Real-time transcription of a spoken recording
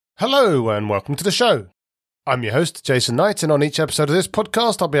Hello and welcome to the show. I'm your host, Jason Knight, and on each episode of this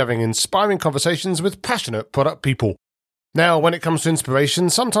podcast, I'll be having inspiring conversations with passionate product people. Now, when it comes to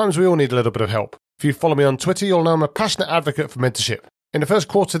inspiration, sometimes we all need a little bit of help. If you follow me on Twitter, you'll know I'm a passionate advocate for mentorship. In the first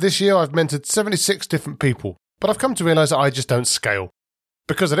quarter this year, I've mentored 76 different people, but I've come to realise that I just don't scale.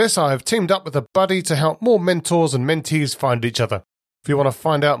 Because of this, I have teamed up with a buddy to help more mentors and mentees find each other. If you want to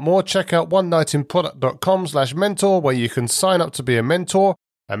find out more, check out onenightinproduct.com/mentor, where you can sign up to be a mentor,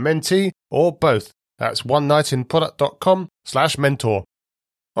 a mentee, or both. That's onenightinproduct.com/mentor.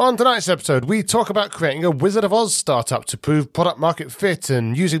 On tonight's episode, we talk about creating a Wizard of Oz startup to prove product market fit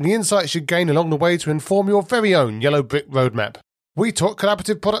and using the insights you gain along the way to inform your very own yellow brick roadmap. We talk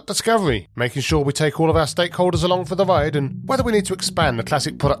collaborative product discovery, making sure we take all of our stakeholders along for the ride, and whether we need to expand the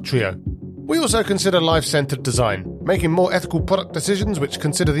classic product trio. We also consider life-centered design, making more ethical product decisions which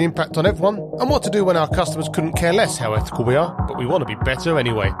consider the impact on everyone, and what to do when our customers couldn't care less how ethical we are, but we want to be better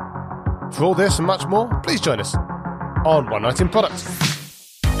anyway. For all this and much more, please join us on One Night in Product.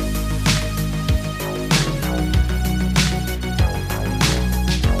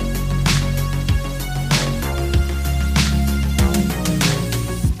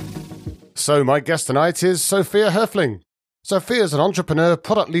 So my guest tonight is Sophia Höfling. Sophia is an entrepreneur,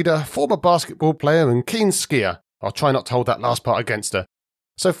 product leader, former basketball player and keen skier. I'll try not to hold that last part against her.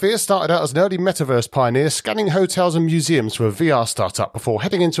 Sophia started out as an early metaverse pioneer, scanning hotels and museums for a VR startup before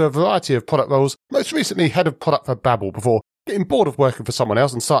heading into a variety of product roles, most recently head of product for Babbel, before getting bored of working for someone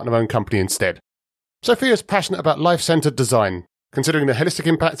else and starting her own company instead. Sophia is passionate about life-centered design, considering the holistic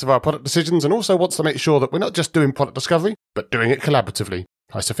impacts of our product decisions, and also wants to make sure that we're not just doing product discovery, but doing it collaboratively.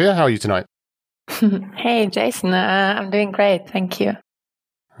 Hi Sophia, how are you tonight? Hey Jason, I'm doing great, thank you.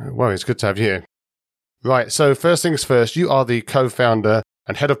 Well, it's good to have you here. Right, so first things first, you are the co-founder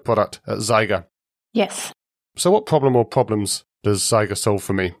and head of product at Saiga. Yes. So what problem or problems does Saiga solve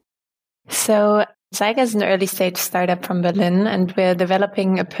for me? So Saiga is an early stage startup from Berlin, and we're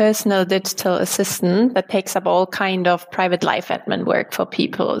developing a personal digital assistant that takes up all kind of private life admin work for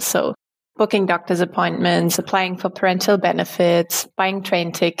people. So booking doctor's appointments, applying for parental benefits, buying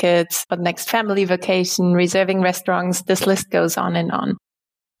train tickets for the next family vacation, reserving restaurants, this list goes on and on.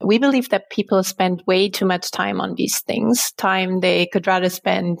 We believe that people spend way too much time on these things, time they could rather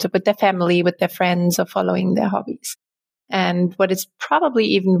spend with their family, with their friends, or following their hobbies. And what is probably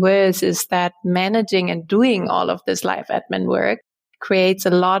even worse is that managing and doing all of this life admin work creates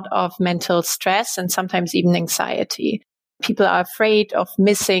a lot of mental stress and sometimes even anxiety. People are afraid of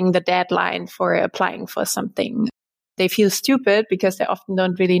missing the deadline for applying for something. They feel stupid because they often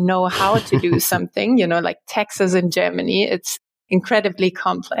don't really know how to do something, like taxes in Germany. It's incredibly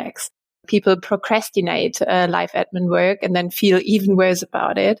complex. People procrastinate life admin work and then feel even worse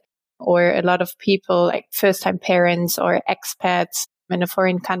about it. Or a lot of people, like first-time parents or expats in a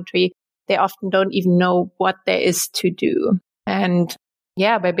foreign country, they often don't even know what there is to do. And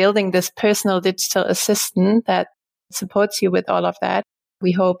by building this personal digital assistant that supports you with all of that,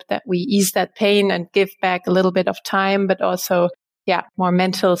 we hope that we ease that pain and give back a little bit of time, but also, more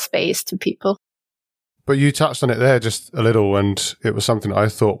mental space to people. But you touched on it there just a little, and it was something I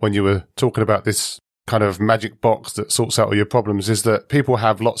thought when you were talking about this kind of magic box that sorts out all your problems, is that people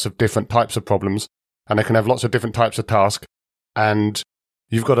have lots of different types of problems, and they can have lots of different types of tasks, and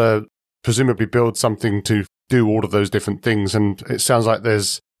you've got to presumably build something to do all of those different things. And it sounds like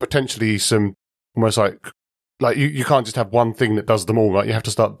there's potentially some almost like you can't just have one thing that does them all, right? You have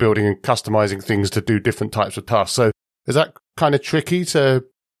to start building and customizing things to do different types of tasks. So is that kind of tricky to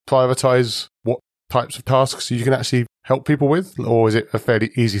prioritize what types of tasks you can actually help people with? Or is it a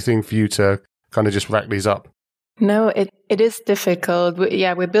fairly easy thing for you to kind of just rack these up? No, it is difficult.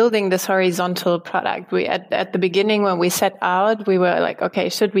 We're building this horizontal product. We at the beginning when we set out, we were like, okay,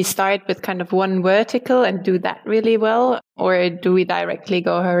 should we start with kind of one vertical and do that really well? Or do we directly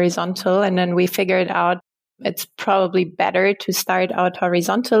go horizontal? And then we figured out it's probably better to start out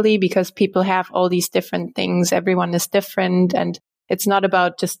horizontally because people have all these different things. Everyone is different. And it's not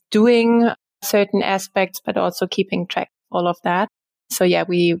about just doing certain aspects, but also keeping track of all of that. So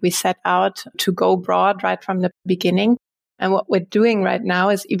we set out to go broad right from the beginning. And what we're doing right now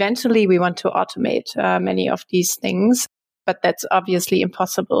is eventually we want to automate many of these things, but that's obviously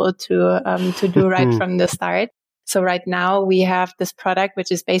impossible to do right from the start. So right now we have this product,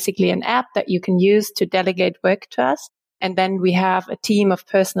 which is basically an app that you can use to delegate work to us. And then we have a team of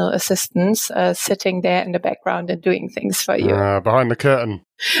personal assistants sitting there in the background and doing things for you. Behind the curtain.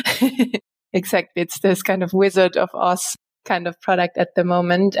 Exactly. It's this kind of Wizard of Oz kind of product at the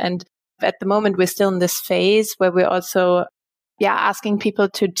moment. And at the moment, we're still in this phase where we're also asking people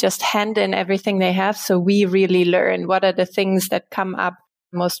to just hand in everything they have. So we really learn what are the things that come up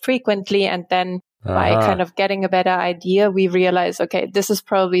most frequently. And then by kind of getting a better idea, we realize, okay, this is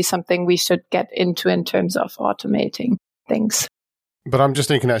probably something we should get into in terms of automating things. But I'm just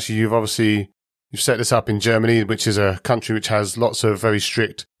thinking, actually, you've set this up in Germany, which is a country which has lots of very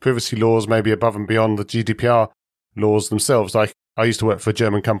strict privacy laws, maybe above and beyond the GDPR laws themselves. Like, I used to work for a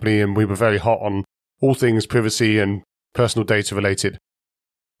German company and we were very hot on all things privacy and personal data related.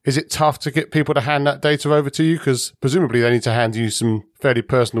 Is it tough to get people to hand that data over to you? Because presumably they need to hand you some fairly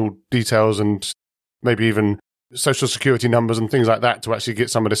personal details and maybe even social security numbers and things like that to actually get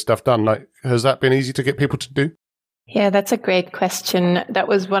some of this stuff done. Like, has that been easy to get people to do? Yeah, that's a great question. That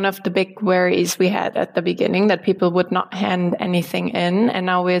was one of the big worries we had at the beginning, that people would not hand anything in. And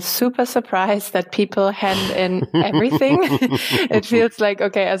now we're super surprised that people hand in everything. It feels like,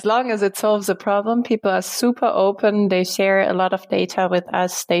 okay, as long as it solves a problem, people are super open. They share a lot of data with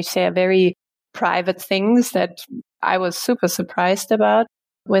us. They share very private things that I was super surprised about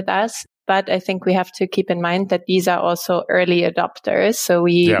with us. But I think we have to keep in mind that these are also early adopters. So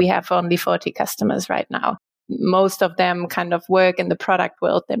we have only 40 customers right now. Most of them kind of work in the product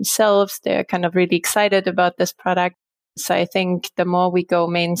world themselves. They're kind of really excited about this product. So I think the more we go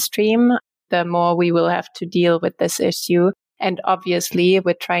mainstream, the more we will have to deal with this issue. And obviously,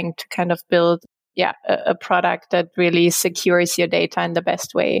 we're trying to kind of build a product that really secures your data in the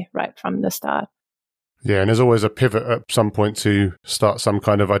best way right from the start. Yeah, and there's always a pivot at some point to start some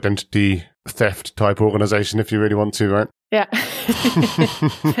kind of identity theft type organization if you really want to, right? Yeah,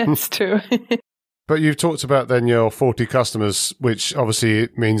 that's true. But you've talked about then your 40 customers, which obviously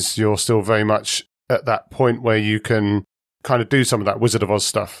means you're still very much at that point where you can kind of do some of that Wizard of Oz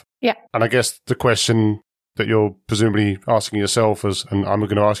stuff. Yeah. And I guess the question that you're presumably asking yourself, and I'm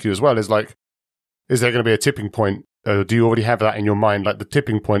going to ask you as well, is like, is there going to be a tipping point? Do you already have that in your mind, like the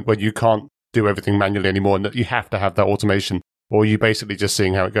tipping point where you can't do everything manually anymore and that you have to have that automation? Or are you basically just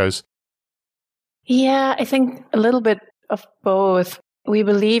seeing how it goes? Yeah, I think a little bit of both. We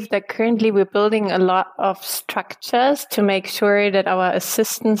believe that currently we're building a lot of structures to make sure that our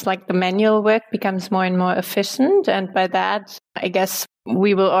assistants, like the manual work, becomes more and more efficient. And by that, I guess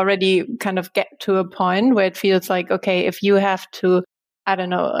we will already kind of get to a point where it feels like, okay, if you have to,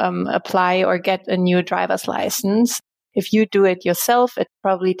 apply or get a new driver's license, if you do it yourself, it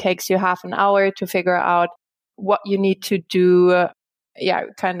probably takes you half an hour to figure out what you need to do.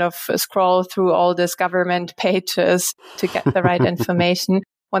 Kind of scroll through all these government pages to get the right information.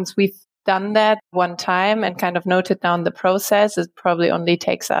 Once we've done that one time and kind of noted down the process, it probably only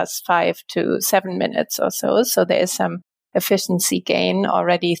takes us 5 to 7 minutes or so. So there is some efficiency gain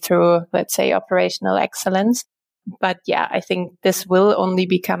already through, let's say, operational excellence. But yeah, I think this will only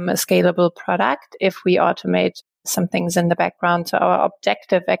become a scalable product if we automate some things in the background. So our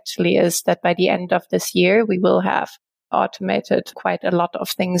objective actually is that by the end of this year, we will have automated quite a lot of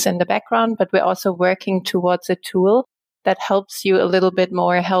things in the background, but we're also working towards a tool that helps you a little bit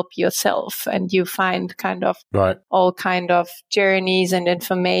more help yourself. And you find kind of all kind of journeys and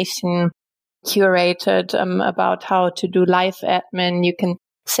information curated about how to do live admin. You can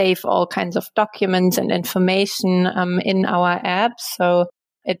save all kinds of documents and information in our app. So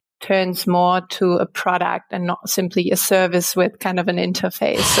it turns more to a product and not simply a service with kind of an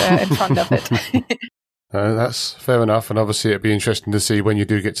interface in front of it. That's fair enough. And obviously it'd be interesting to see when you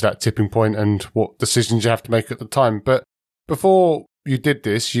do get to that tipping point and what decisions you have to make at the time. But before you did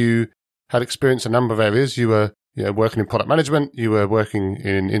this, you had experience in a number of areas. You were working in product management. You were working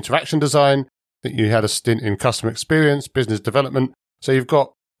in interaction design. That you had a stint in customer experience, business development. So you've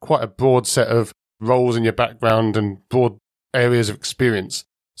got quite a broad set of roles in your background and broad areas of experience.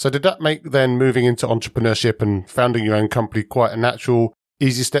 So did that make then moving into entrepreneurship and founding your own company quite a natural,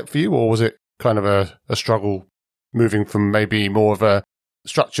 easy step for you? Or was it kind of a struggle moving from maybe more of a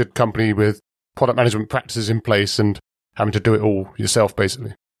structured company with product management practices in place and having to do it all yourself,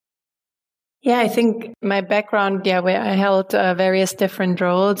 basically? Yeah, I think my background, where I held various different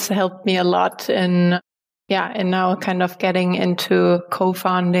roles helped me a lot in now kind of getting into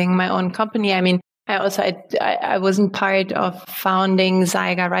co-founding my own company. I mean, I wasn't part of founding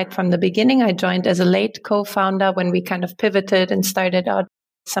Saiga right from the beginning. I joined as a late co-founder when we kind of pivoted and started out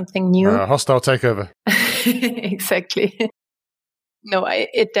something new. Hostile takeover. Exactly. No,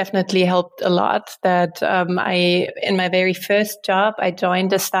 it definitely helped a lot that in my very first job, I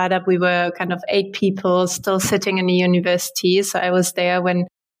joined a startup. We were kind of 8 people still sitting in a university. So I was there when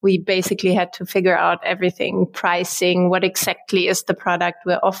we basically had to figure out everything, pricing, what exactly is the product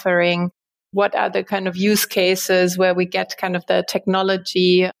we're offering, what are the kind of use cases where we get kind of the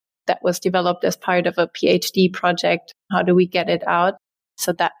technology that was developed as part of a PhD project. How do we get it out?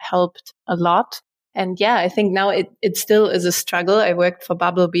 So that helped a lot. And yeah, I think now it still is a struggle. I worked for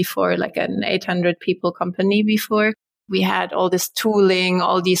Bubble before, like an 800 people company before. We had all this tooling,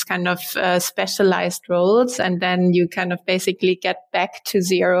 all these kind of specialized roles. And then you kind of basically get back to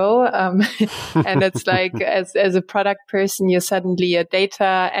zero. And it's like as a product person, you're suddenly a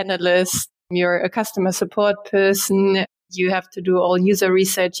data analyst. You're a customer support person. You have to do all user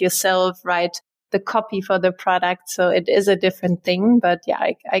research yourself, write the copy for the product. So it is a different thing. But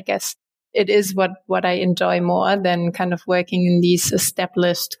yeah, I guess it is what I enjoy more than kind of working in these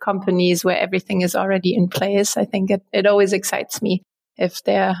established companies where everything is already in place. I think it always excites me if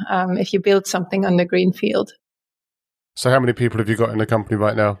you build something on the green field. So how many people have you got in the company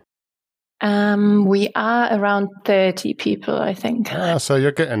right now? We are around 30 people, I think. So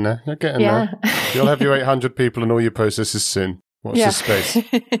you're getting there. There. You'll have your 800 people and all your processes soon. Watch this space.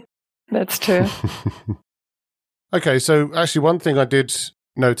 That's true. Okay, so actually one thing I did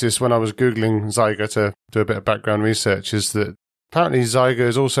notice when I was Googling Saiga to do a bit of background research is that apparently Saiga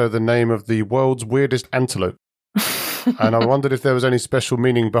is also the name of the world's weirdest antelope. And I wondered if there was any special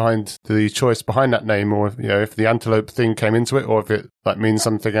meaning behind the choice behind that name, or if the antelope thing came into it, or if it means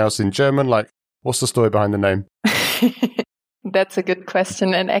something else in German. Like, what's the story behind the name? That's a good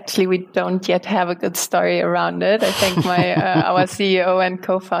question. And actually, we don't yet have a good story around it. I think our CEO and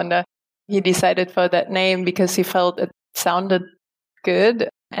co-founder, he decided for that name because he felt it sounded good.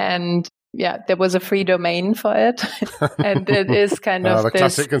 And yeah, there was a free domain for it. And it is kind of the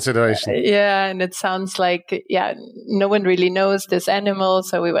classic consideration. Yeah. And it sounds like, no one really knows this animal.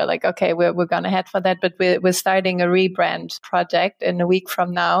 So we were like, okay, we're going to head for that. But we're starting a rebrand project in a week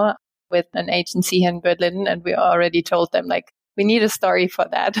from now with an agency here in Berlin. And we already told them, like, we need a story for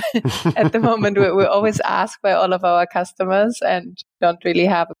that. At the moment, we're always asked by all of our customers and don't really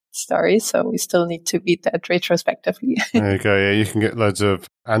have a story. So we still need to beat that retrospectively. There you go. Yeah, you can get loads of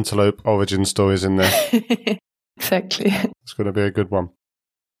antelope origin stories in there. Exactly. It's going to be a good one.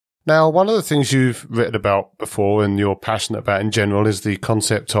 Now, one of the things you've written about before and you're passionate about in general is the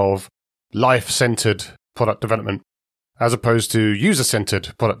concept of life-centered product development as opposed to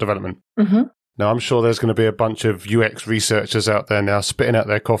user-centered product development. Mm-hmm. Now, I'm sure there's going to be a bunch of UX researchers out there now spitting out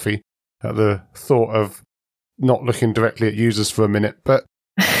their coffee at the thought of not looking directly at users for a minute. But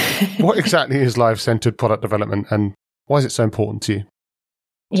what exactly is life-centered product development and why is it so important to you?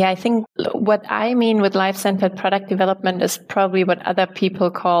 Yeah, I think what I mean with life-centered product development is probably what other people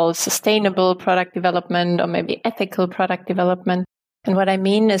call sustainable product development or maybe ethical product development. And what I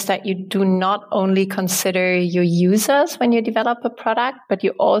mean is that you do not only consider your users when you develop a product, but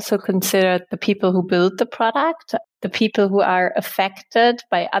you also consider the people who build the product, the people who are affected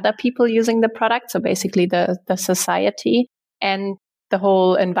by other people using the product. So basically the society and the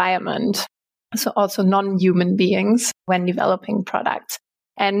whole environment. So also non-human beings when developing products.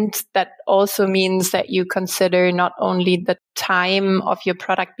 And that also means that you consider not only the time of your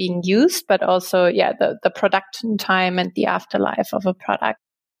product being used, but also, the production time and the afterlife of a product.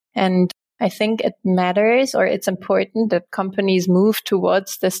 And I think it matters, or it's important that companies move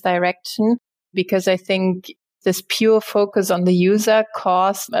towards this direction, because I think this pure focus on the user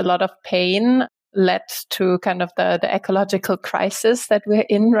caused a lot of pain, led to kind of the ecological crisis that we're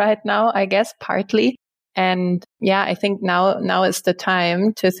in right now, I guess, partly. And I think now is the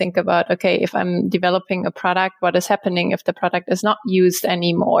time to think about, okay, if I'm developing a product, what is happening if the product is not used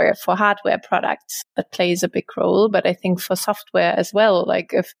anymore? For hardware products, that plays a big role. But I think for software as well,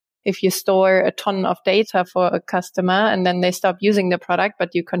 like if you store a ton of data for a customer and then they stop using the product,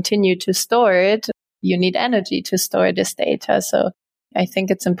 but you continue to store it, you need energy to store this data. So I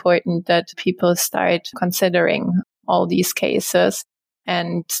think it's important that people start considering all these cases.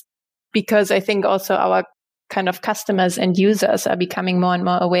 And because I think also our kind of customers and users are becoming more and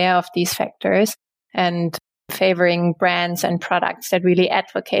more aware of these factors and favoring brands and products that really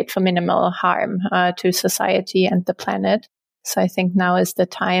advocate for minimal harm to society and the planet. So I think now is the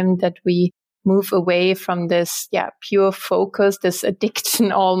time that we move away from this, pure focus, this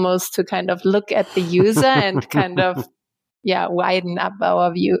addiction almost to kind of look at the user and kind of, widen up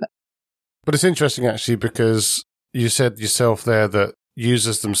our view. But it's interesting actually, because you said yourself there that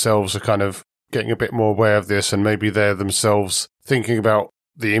users themselves are kind of getting a bit more aware of this, and maybe they're themselves thinking about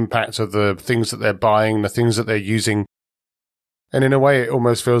the impact of the things that they're buying, the things that they're using. And in a way, it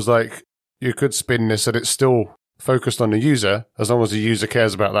almost feels like you could spin this that it's still focused on the user, as long as the user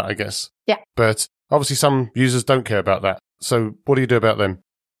cares about that, I guess. Yeah. But obviously some users don't care about that. So what do you do about them?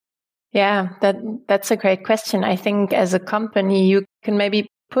 Yeah, that's a great question. I think as a company, you can maybe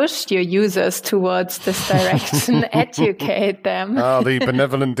push your users towards this direction, educate them. The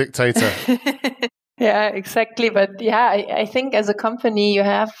benevolent dictator. Yeah, exactly. But yeah, I think as a company, you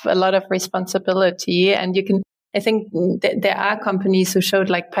have a lot of responsibility, and I think there are companies who showed,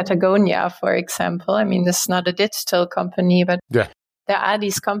 like Patagonia, for example. I mean, this is not a digital company, but Yeah. there are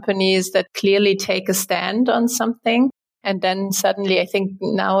these companies that clearly take a stand on something. And then suddenly, I think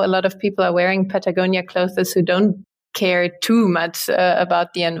now a lot of people are wearing Patagonia clothes who don't care too much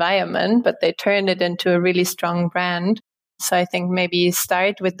about the environment, but they turn it into a really strong brand. So I think maybe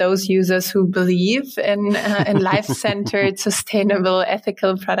start with those users who believe in life-centered, sustainable,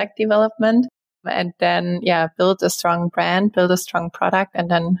 ethical product development, and then build a strong brand, build a strong product, and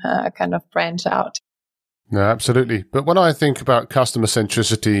then kind of branch out. No, absolutely. But when I think about customer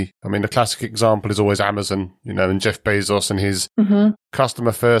centricity, I mean, the classic example is always Amazon, and Jeff Bezos and his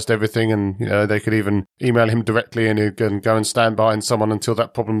customer first everything. And, they could even email him directly and he'd go and stand behind someone until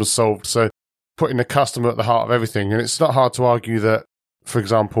that problem was solved. So putting the customer at the heart of everything. And it's not hard to argue that, for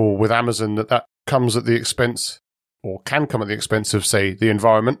example, with Amazon, that comes at the expense, or can come at the expense of, say, the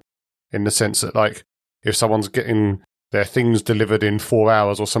environment, in the sense that, like, if someone's getting their things delivered in 4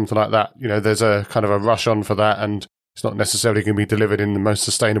 hours or something like that, there's a kind of a rush on for that, and it's not necessarily going to be delivered in the most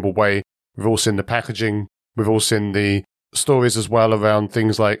sustainable way. We've all seen the packaging. We've all seen the stories as well around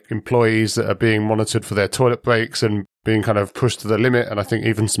things like employees that are being monitored for their toilet breaks and being kind of pushed to the limit, and I think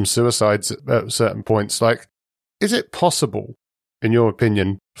even some suicides at certain points. Like, is it possible, in your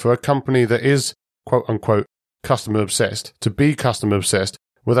opinion, for a company that is, quote unquote, customer obsessed to be customer obsessed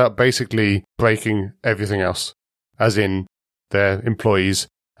without basically breaking everything else, as in their employees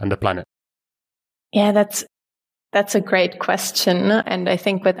and the planet? Yeah, that's a great question. And I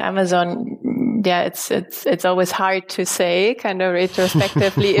think with Amazon, it's always hard to say kind of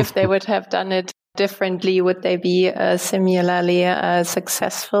retrospectively if they would have done it differently. Would they be similarly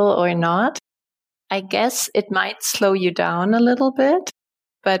successful or not? I guess it might slow you down a little bit,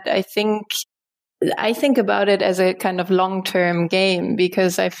 but I think about it as a kind of long-term game,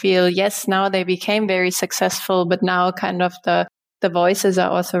 because I feel, yes, now they became very successful, but now kind of the voices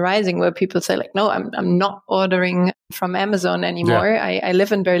are also rising where people say, like, no, I'm not ordering from Amazon anymore. Yeah. I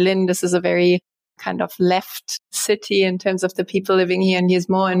live in Berlin. This is a very kind of left city in terms of the people living here. And here's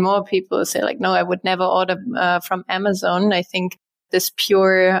more and more people who say, like, no, I would never order from Amazon. I think this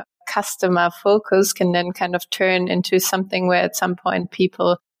pure customer focus can then kind of turn into something where at some point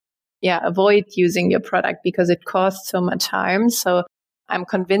people avoid using your product because it caused so much harm. So I'm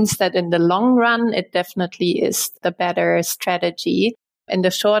convinced that in the long run, it definitely is the better strategy. In the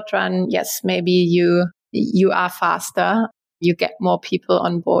short run, yes, maybe you are faster. You get more people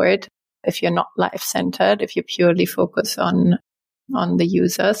on board if you're not life-centered, if you purely focus on the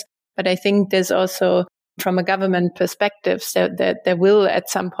users. But I think there's also, from a government perspective, so that there will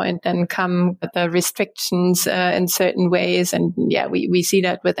at some point then come the restrictions in certain ways. And we see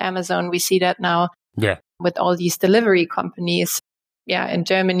that with Amazon. We see that now with all these delivery companies. Yeah, in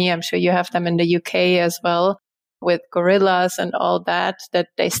Germany, I'm sure you have them in the UK as well, with gorillas and all that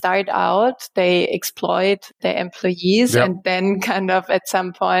they start out, they exploit their employees, and then kind of at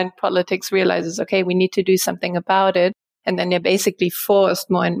some point politics realizes, okay, we need to do something about it. And then they're basically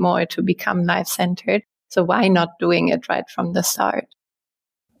forced more and more to become life-centered. So why not doing it right from the start?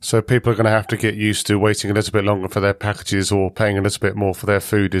 So people are going to have to get used to waiting a little bit longer for their packages or paying a little bit more for their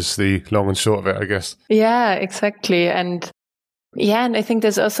food is the long and short of it, I guess. Yeah, exactly. And I think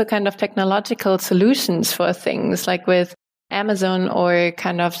there's also kind of technological solutions for things like with Amazon or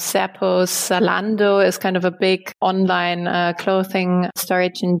kind of Zappos. Zalando is kind of a big online clothing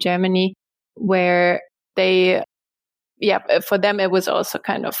storage in Germany where they for them, it was also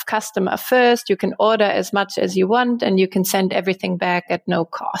kind of customer first. You can order as much as you want and you can send everything back at no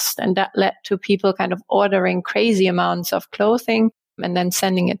cost. And that led to people kind of ordering crazy amounts of clothing and then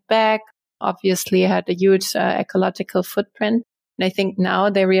sending it back. Obviously, it had a huge ecological footprint. And I think now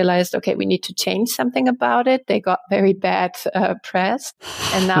they realized, okay, we need to change something about it. They got very bad press.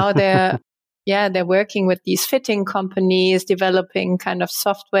 And now they're working with these fitting companies, developing kind of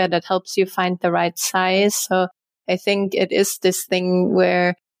software that helps you find the right size. So I think it is this thing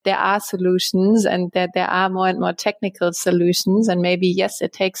where there are solutions and that there are more and more technical solutions. And maybe, yes,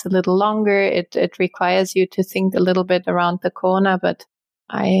 it takes a little longer. It requires you to think a little bit around the corner, but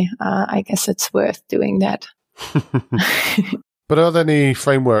I guess it's worth doing that. But are there any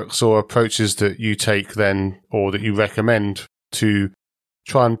frameworks or approaches that you take then, or that you recommend to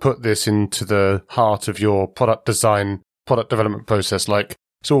try and put this into the heart of your product design, product development process? Like,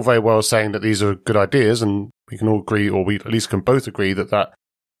 it's all very well saying that these are good ideas, and we can all agree, or we at least can both agree that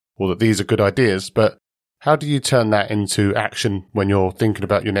these are good ideas. But how do you turn that into action when you're thinking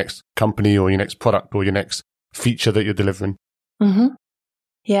about your next company or your next product or your next feature that you're delivering? Mm-hmm.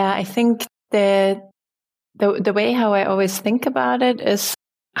 Yeah, I think the the way how I always think about it is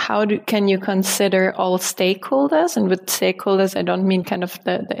can you consider all stakeholders? And with stakeholders, I don't mean kind of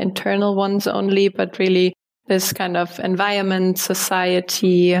the internal ones only, but really this kind of environment,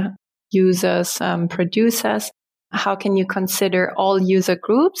 society, users, producers. How can you consider all user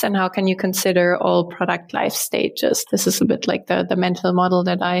groups, and how can you consider all product life stages? This is a bit like the mental model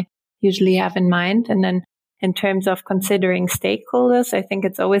that I usually have in mind. And then in terms of considering stakeholders, I think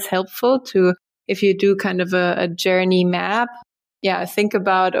it's always helpful to, if you do kind of a journey map, think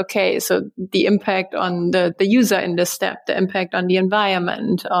about, okay, so the impact on the user in this step, the impact on the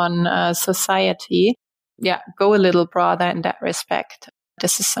environment, on society. Go a little broader in that respect.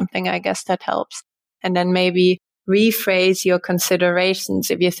 This is something I guess that helps. And then maybe rephrase your considerations.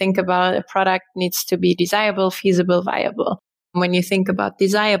 If you think about a product needs to be desirable, feasible, viable. When you think about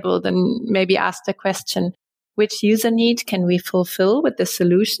desirable, then maybe ask the question, which user need can we fulfill with the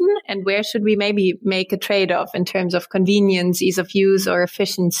solution? And where should we maybe make a trade-off in terms of convenience, ease of use, or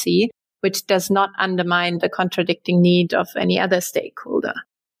efficiency, which does not undermine the contradicting need of any other stakeholder?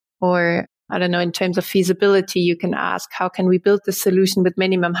 Or, I don't know, in terms of feasibility, you can ask, how can we build the solution with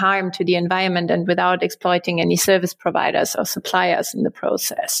minimum harm to the environment and without exploiting any service providers or suppliers in the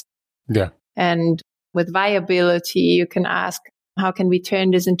process? Yeah. And with viability, you can ask, how can we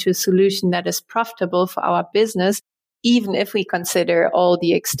turn this into a solution that is profitable for our business, even if we consider all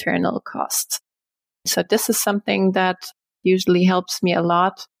the external costs? So this is something that usually helps me a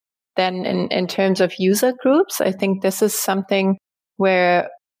lot. Then in terms of user groups, I think this is something where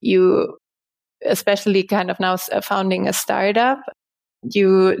you, especially kind of now founding a startup,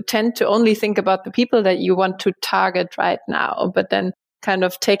 you tend to only think about the people that you want to target right now, but then kind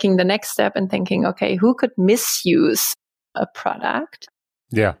of taking the next step and thinking, okay, who could misuse a product?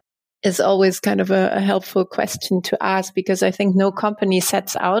 Yeah. Is always kind of a helpful question to ask, because I think no company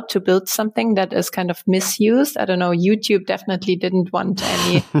sets out to build something that is kind of misused. I don't know, YouTube definitely didn't want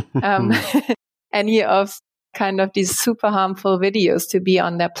any, any of kind of these super harmful videos to be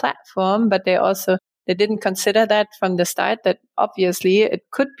on their platform, but they didn't consider that from the start, that obviously it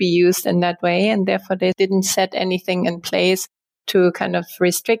could be used in that way, and therefore they didn't set anything in place to kind of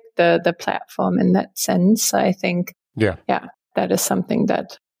restrict the platform in that sense. So I think, that is something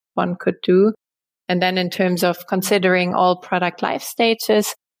that one could do. And then in terms of considering all product life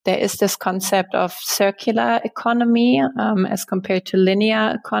stages, there is this concept of circular economy as compared to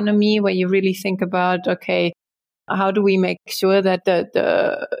linear economy, where you really think about, okay, how do we make sure that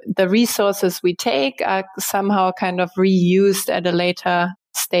the resources we take are somehow kind of reused at a later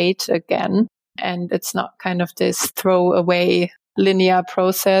stage again? And it's not kind of this throwaway linear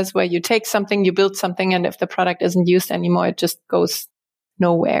process where you take something, you build something, and if the product isn't used anymore, it just goes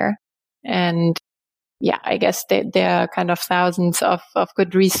nowhere. And I guess there are kind of thousands of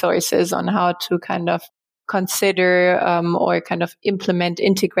good resources on how to kind of consider or kind of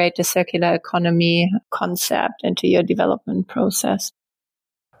integrate the circular economy concept into your development process.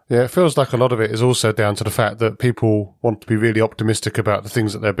 Yeah, it feels like a lot of it is also down to the fact that people want to be really optimistic about the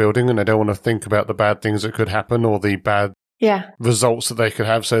things that they're building, and they don't want to think about the bad things that could happen or the bad results that they could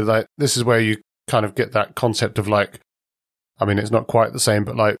have. So like, this is where you kind of get that concept of like, I mean, it's not quite the same,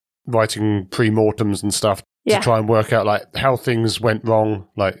 but like writing pre-mortems and stuff to try and work out like how things went wrong.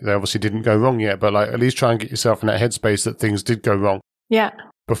 Like they obviously didn't go wrong yet, but like at least try and get yourself in that headspace that things did go wrong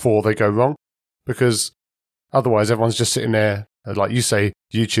before they go wrong. Because otherwise everyone's just sitting there, like you say,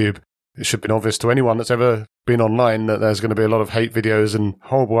 YouTube, it should have been obvious to anyone that's ever been online that there's going to be a lot of hate videos and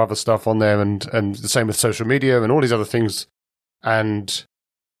horrible other stuff on there, and the same with social media and all these other things. And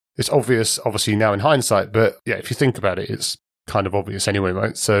it's obvious, obviously, now in hindsight, but if you think about it, it's kind of obvious anyway,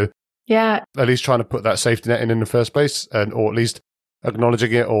 right? So at least trying to put that safety net in the first place, or at least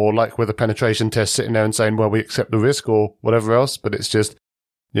acknowledging it, or like with a penetration test, sitting there and saying, well, we accept the risk or whatever else. But it's just,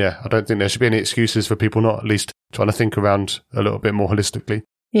 I don't think there should be any excuses for people not at least trying to think around a little bit more holistically.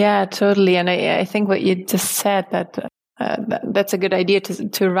 Yeah, totally. And I think what you just said, that's a good idea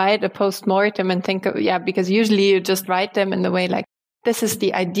to write a post-mortem and think of, because usually you just write them in the way like, this is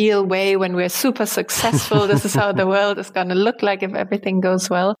the ideal way when we're super successful. This is how the world is going to look like if everything goes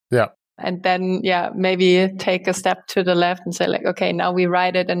well. Yeah. And then, maybe take a step to the left and say like, okay, now we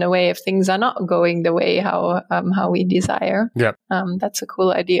write it in a way if things are not going the way how we desire. Yeah. That's a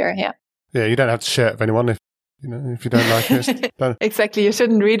cool idea. Yeah. Yeah. You don't have to share it with anyone if you don't like it. Don't. Exactly. You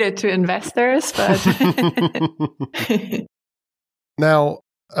shouldn't read it to investors, but. Now,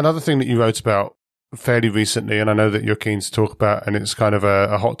 another thing that you wrote about fairly recently, and I know that you're keen to talk about, and it's kind of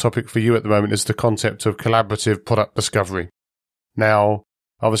a hot topic for you at the moment, is the concept of collaborative product discovery. Now,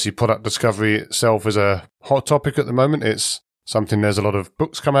 obviously, product discovery itself is a hot topic at the moment. It's something there's a lot of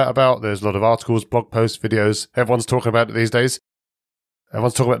books come out about. There's a lot of articles, blog posts, videos. Everyone's talking about it these days.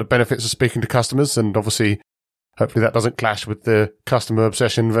 Everyone's talking about the benefits of speaking to customers, and obviously, hopefully that doesn't clash with the customer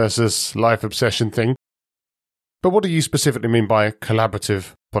obsession versus life obsession thing. But what do you specifically mean by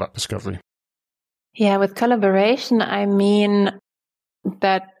collaborative product discovery? Yeah, with collaboration, I mean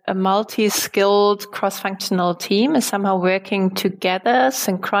that a multi-skilled cross-functional team is somehow working together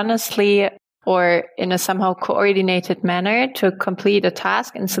synchronously or in a somehow coordinated manner to complete a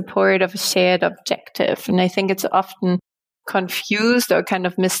task in support of a shared objective. And I think it's often confused or kind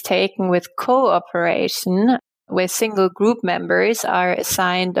of mistaken with cooperation, where single group members are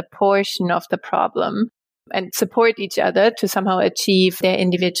assigned a portion of the problem and support each other to somehow achieve their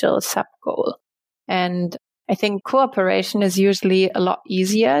individual sub-goal. And I think cooperation is usually a lot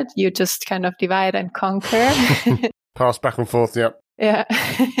easier. You just kind of divide and conquer. Pass back and forth, yep. Yeah.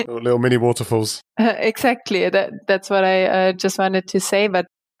 Little mini waterfalls. Exactly. That's what I just wanted to say. But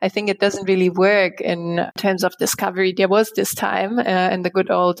I think it doesn't really work in terms of discovery. There was this time in the good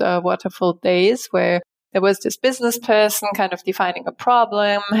old waterfall days where there was this business person kind of defining a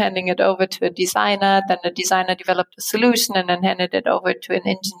problem, handing it over to a designer. Then the designer developed a solution and then handed it over to an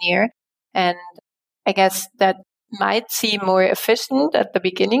engineer. And I guess that might seem more efficient at the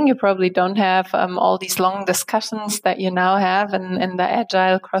beginning. You probably don't have all these long discussions that you now have in the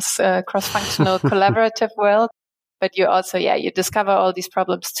agile cross-functional collaborative world. But you also, you discover all these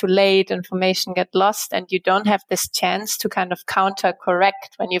problems too late, information get lost, and you don't have this chance to kind of counter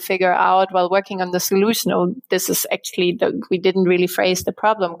correct when you figure out while working on the solution, oh, this is actually, we didn't really phrase the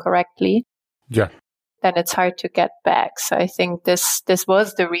problem correctly. Yeah. Then it's hard to get back. So I think this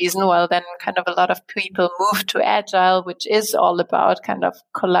was the reason why then kind of a lot of people moved to Agile, which is all about kind of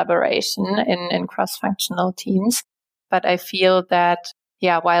collaboration in cross-functional teams. But I feel that,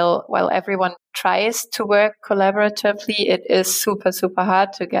 while everyone tries to work collaboratively, it is super, super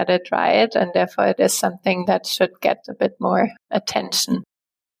hard to get it right. And therefore it is something that should get a bit more attention.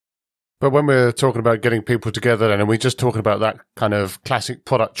 But when we're talking about getting people together, and we're just talking about that kind of classic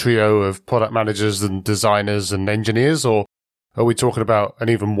product trio of product managers and designers and engineers, or are we talking about an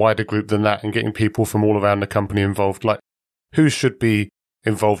even wider group than that and getting people from all around the company involved? Like, who should be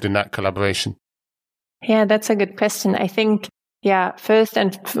involved in that collaboration? Yeah, that's a good question. I think, first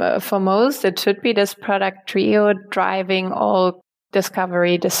and foremost, it should be this product trio driving all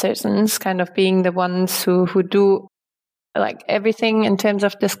discovery decisions, kind of being the ones who do like everything in terms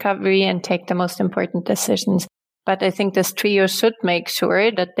of discovery and take the most important decisions. But I think this trio should make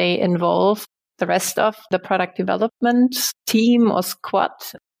sure that they involve the rest of the product development team or squad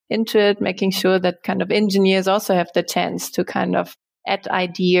into it, making sure that kind of engineers also have the chance to kind of add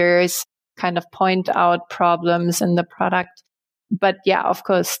ideas, kind of point out problems in the product. But of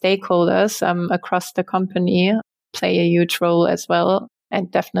course, stakeholders across the company play a huge role as well,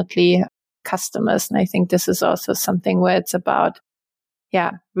 and definitely customers. And I think this is also something where it's about,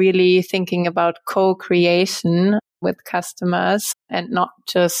 really thinking about co-creation with customers and not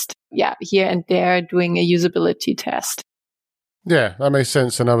just, here and there doing a usability test. Yeah, that makes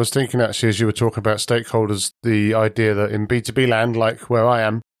sense. And I was thinking actually, as you were talking about stakeholders, the idea that in B2B land, like where I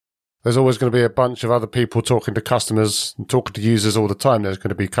am, there's always going to be a bunch of other people talking to customers and talking to users all the time. There's going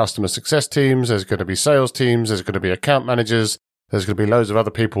to be customer success teams. There's going to be sales teams. There's going to be account managers. There's going to be loads of other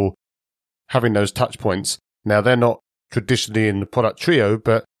people having those touch points. Now, they're not traditionally in the product trio,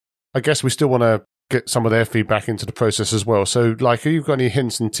 but I guess we still want to get some of their feedback into the process as well. So, like, have you got any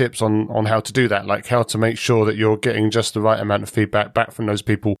hints and tips on how to do that? Like, how to make sure that you're getting just the right amount of feedback back from those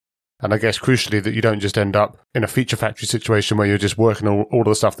people? And I guess, crucially, that you don't just end up in a feature factory situation where you're just working on all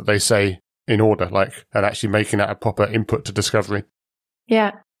the stuff that they say in order, like, and actually making that a proper input to discovery.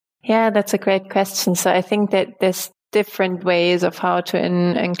 Yeah, that's a great question. So I think that there's different ways of how to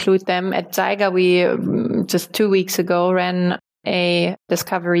include them. At Saiga, we just 2 weeks ago ran a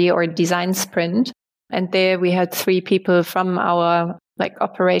discovery or design sprint. And there we had 3 people from our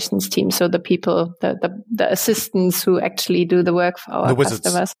operations team. So the people, the assistants who actually do the work for our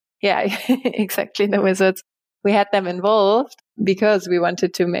customers. Yeah, exactly. The wizards. We had them involved because we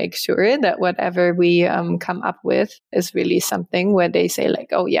wanted to make sure that whatever we come up with is really something where they say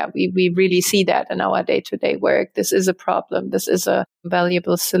we really see that in our day-to-day work. This is a problem. This is a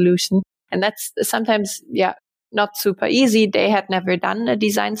valuable solution. And that's sometimes, not super easy. They had never done a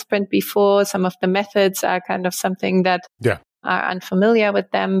design sprint before. Some of the methods are kind of something that are unfamiliar with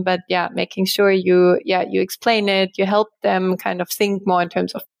them. But making sure you explain it, you help them kind of think more in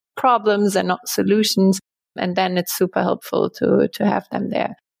terms of problems and not solutions. And then it's super helpful to have them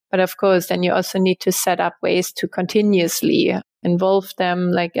there. But of course, then you also need to set up ways to continuously involve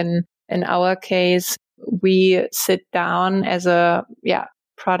them. Like in our case, we sit down as a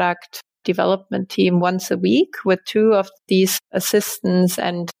product development team once a week with 2 of these assistants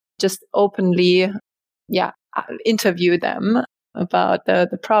and just openly interview them about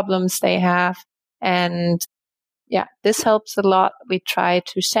the problems they have. And this helps a lot. We try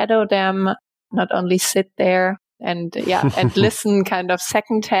to shadow them, not only sit there and listen kind of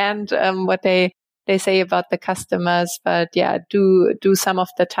secondhand what they say about the customers, but do some of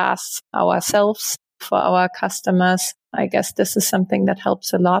the tasks ourselves for our customers. I guess this is something that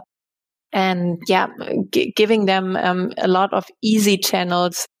helps a lot. And giving them a lot of easy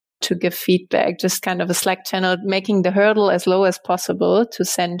channels to give feedback, just kind of a Slack channel, making the hurdle as low as possible to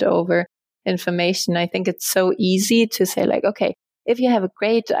send over information. I think it's so easy to say like, okay, if you have a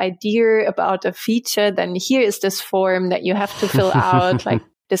great idea about a feature, then here is this form that you have to fill out, like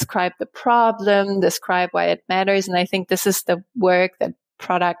describe the problem, describe why it matters. And I think this is the work that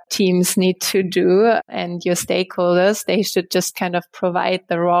product teams need to do, and your stakeholders, they should just kind of provide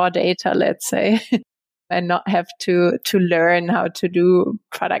the raw data, let's say, and not have to learn how to do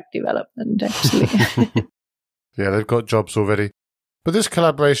product development, actually. Yeah, they've got jobs already. But this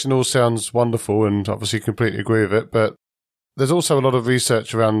collaboration all sounds wonderful, and obviously completely agree with it. But there's also a lot of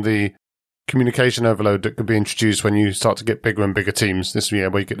research around the communication overload that could be introduced when you start to get bigger and bigger teams. This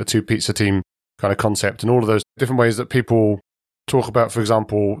year, where you get the 2 pizza team kind of concept, and all of those different ways that people talk about. For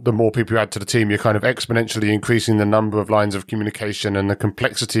example, the more people you add to the team, you're kind of exponentially increasing the number of lines of communication and the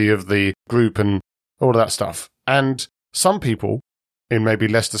complexity of the group and all of that stuff. And some people in maybe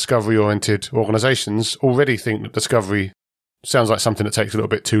less discovery-oriented organizations already think that discovery sounds like something that takes a little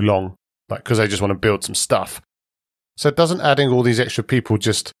bit too long, like because they just want to build some stuff. So doesn't adding all these extra people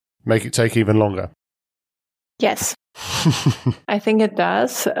just make it take even longer? Yes, I think it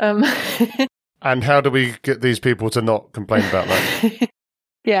does. And how do we get these people to not complain about that?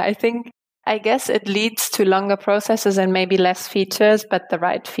 I guess it leads to longer processes and maybe less features, but the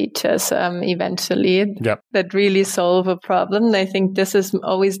right features eventually that really solve a problem. I think this is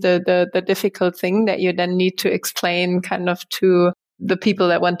always the difficult thing, that you then need to explain kind of to the people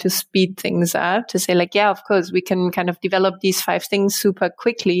that want to speed things up, to say like, of course, we can kind of develop these 5 things super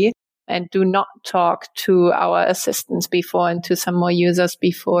quickly and do not talk to our assistants before and to some more users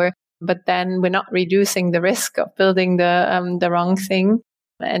before. But then we're not reducing the risk of building the wrong thing.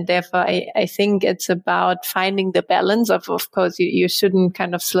 And therefore, I think it's about finding the balance of course, you shouldn't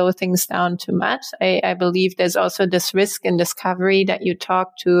kind of slow things down too much. I believe there's also this risk in discovery that you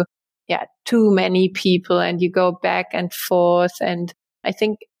talk to, too many people and you go back and forth. And I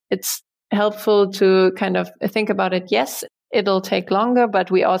think it's helpful to kind of think about it. Yes, it'll take longer,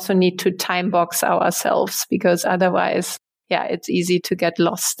 but we also need to time box ourselves, because otherwise, it's easy to get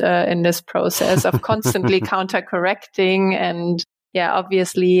lost in this process of constantly counter-correcting. And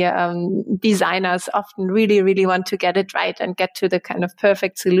obviously, designers often really, really want to get it right and get to the kind of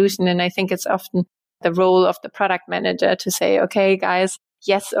perfect solution. And I think it's often the role of the product manager to say, okay, guys,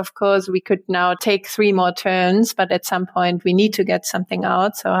 yes, of course, we could now take 3 more turns, but at some point we need to get something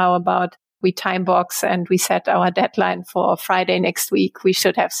out. So how about we time box and we set our deadline for Friday next week? We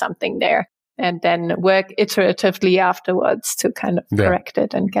should have something there. And then work iteratively afterwards to kind of correct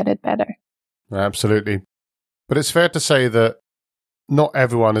it and get it better. Absolutely. But it's fair to say that not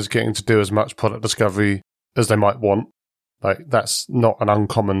everyone is getting to do as much product discovery as they might want. Like, that's not an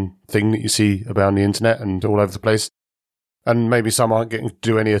uncommon thing that you see around the internet and all over the place. And maybe some aren't getting to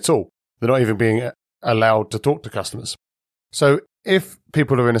do any at all. They're not even being allowed to talk to customers. So if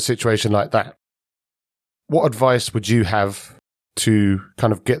people are in a situation like that, what advice would you have to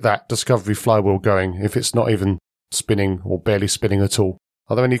kind of get that discovery flywheel going if it's not even spinning or barely spinning at all?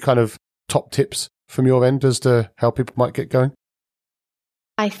 Are there any kind of top tips from your end as to how people might get going?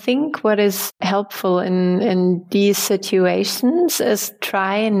 I think what is helpful in these situations is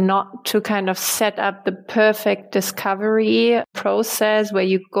try not to kind of set up the perfect discovery process where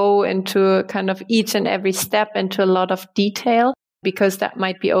you go into kind of each and every step into a lot of detail, because that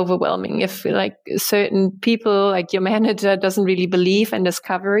might be overwhelming. If like certain people, like your manager, doesn't really believe in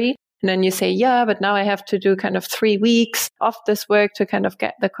discovery, and then you say, but now I have to do kind of 3 weeks of this work to kind of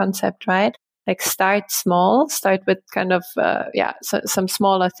get the concept right. Like, start small, start with kind of, some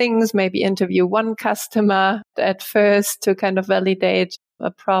smaller things, maybe interview 1 customer at first to kind of validate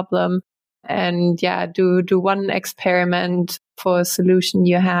a problem, and do 1 experiment for a solution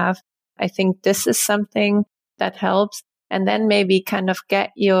you have. I think this is something that helps. And then maybe kind of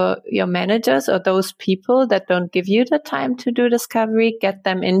get your managers or those people that don't give you the time to do discovery, get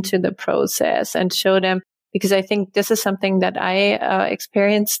them into the process and show them. Because I think this is something that I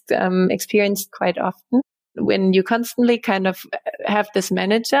experienced quite often. when you constantly kind of have this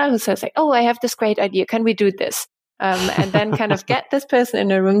manager who says like, oh, I have this great idea. Can we do this? And then kind of get this person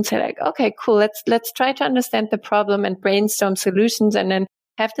in a room and say like, okay, cool. Let's try to understand the problem and brainstorm solutions, and then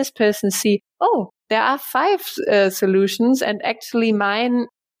have this person see, oh, there are 5 solutions, and actually mine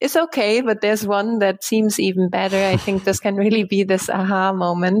is okay, but there's one that seems even better. I think this can really be this aha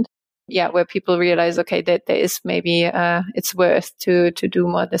moment. Yeah, where people realize, okay, that there is maybe it's worth to do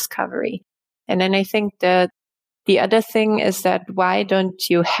more discovery. And then I think that the other thing is that why don't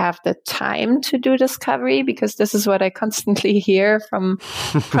you have the time to do discovery? Because this is what I constantly hear from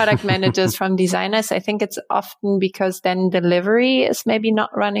product managers, from designers. I think it's often because then delivery is maybe not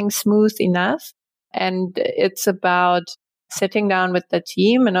running smooth enough. And it's about sitting down with the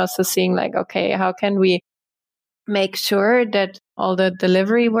team and also seeing like, okay, how can we make sure that all the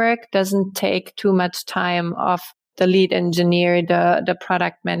delivery work doesn't take too much time off the lead engineer, the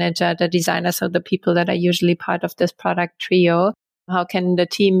product manager, the designer, so the people that are usually part of this product trio. How can the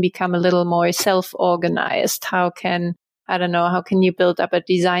team become a little more self-organized? How can you build up a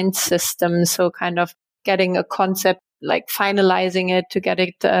design system? So kind of getting a concept, like finalizing it to get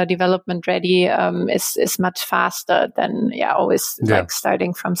it development ready is much faster than always like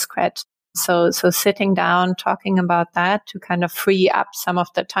starting from scratch. So sitting down, talking about that to kind of free up some of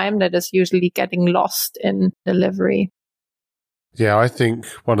the time that is usually getting lost in delivery. Yeah, I think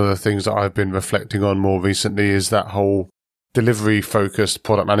one of the things that I've been reflecting on more recently is that whole delivery-focused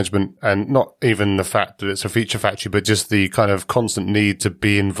product management, and not even the fact that it's a feature factory, but just the kind of constant need to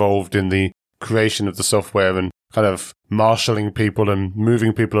be involved in the creation of the software and kind of marshalling people and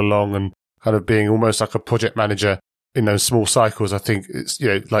moving people along and kind of being almost like a project manager in those small cycles. I think it's,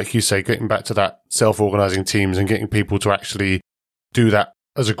 like you say, getting back to that self-organizing teams and getting people to actually do that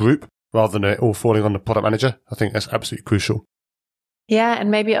as a group rather than it all falling on the product manager. I think that's absolutely crucial. Yeah.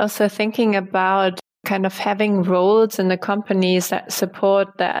 And maybe also thinking about kind of having roles in the companies that support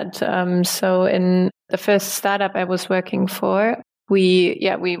that. So in the first startup I was working for, we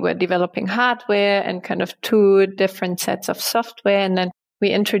were developing hardware and kind of 2 different sets of software. And then we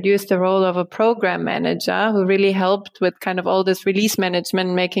introduced the role of a program manager who really helped with kind of all this release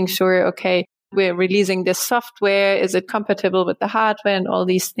management, making sure, okay, we're releasing this software. Is it compatible with the hardware and all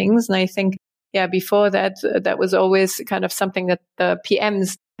these things? And I think, before that, that was always kind of something that the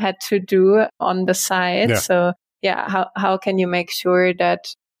PMs had to do on the side. Yeah. So how can you make sure that,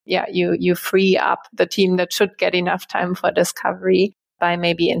 you free up the team that should get enough time for discovery by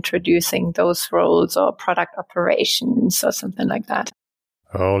maybe introducing those roles or product operations or something like that.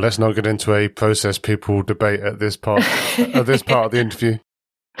 Oh, let's not get into a process people debate at this part of the interview.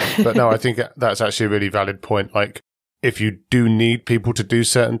 But no, I think that's actually a really valid point. Like, if you do need people to do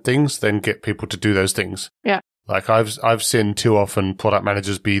certain things, then get people to do those things. Yeah. Like I've seen too often product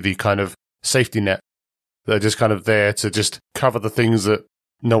managers be the kind of safety net. They're just kind of there to just cover the things that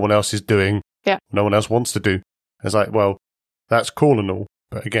no one else is doing. Yeah. No one else wants to do. It's like, well, that's cool and all.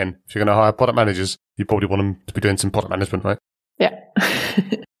 But again, if you're going to hire product managers, you probably want them to be doing some product management, right? Yeah.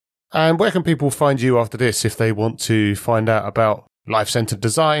 And where can people find you after this if they want to find out about life-centered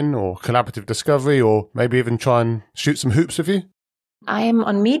design or collaborative discovery, or maybe even try and shoot some hoops with you? I'm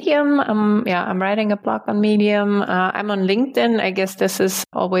on Medium. I'm writing a blog on Medium. I'm on LinkedIn. I guess this is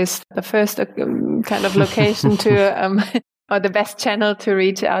always the first kind of location to, or the best channel to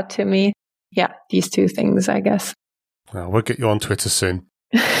reach out to me. Yeah, these 2 things, I guess. Well, we'll get you on Twitter soon.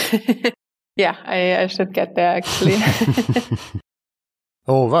 Yeah, I should get there, actually.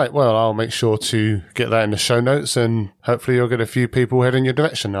 All right. Well, I'll make sure to get that in the show notes, and hopefully you'll get a few people heading your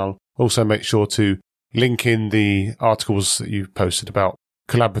direction. I'll also make sure to link in the articles that you've posted about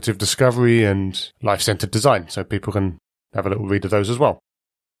collaborative discovery and life-centered design, so people can have a little read of those as well.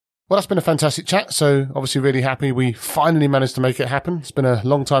 Well, that's been a fantastic chat. So obviously really happy we finally managed to make it happen. It's been a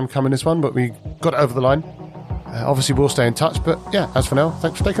long time coming, this one, but we got it over the line. Obviously we'll stay in touch, but as for now,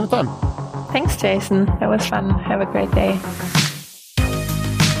 thanks for taking the time. Thanks, Jason. That was fun. Have a great day.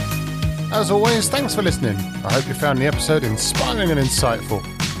 As always, thanks for listening. I hope you found the episode inspiring and insightful.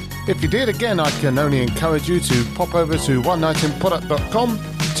 If you did, again, I can only encourage you to pop over to onenightinproduct.com,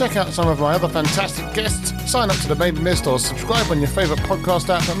 check out some of my other fantastic guests, sign up to the mailing list or subscribe on your favourite podcast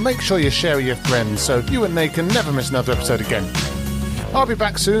app, and make sure you share with your friends so you and they can never miss another episode again. I'll be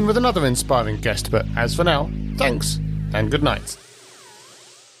back soon with another inspiring guest, but as for now, thanks and good night.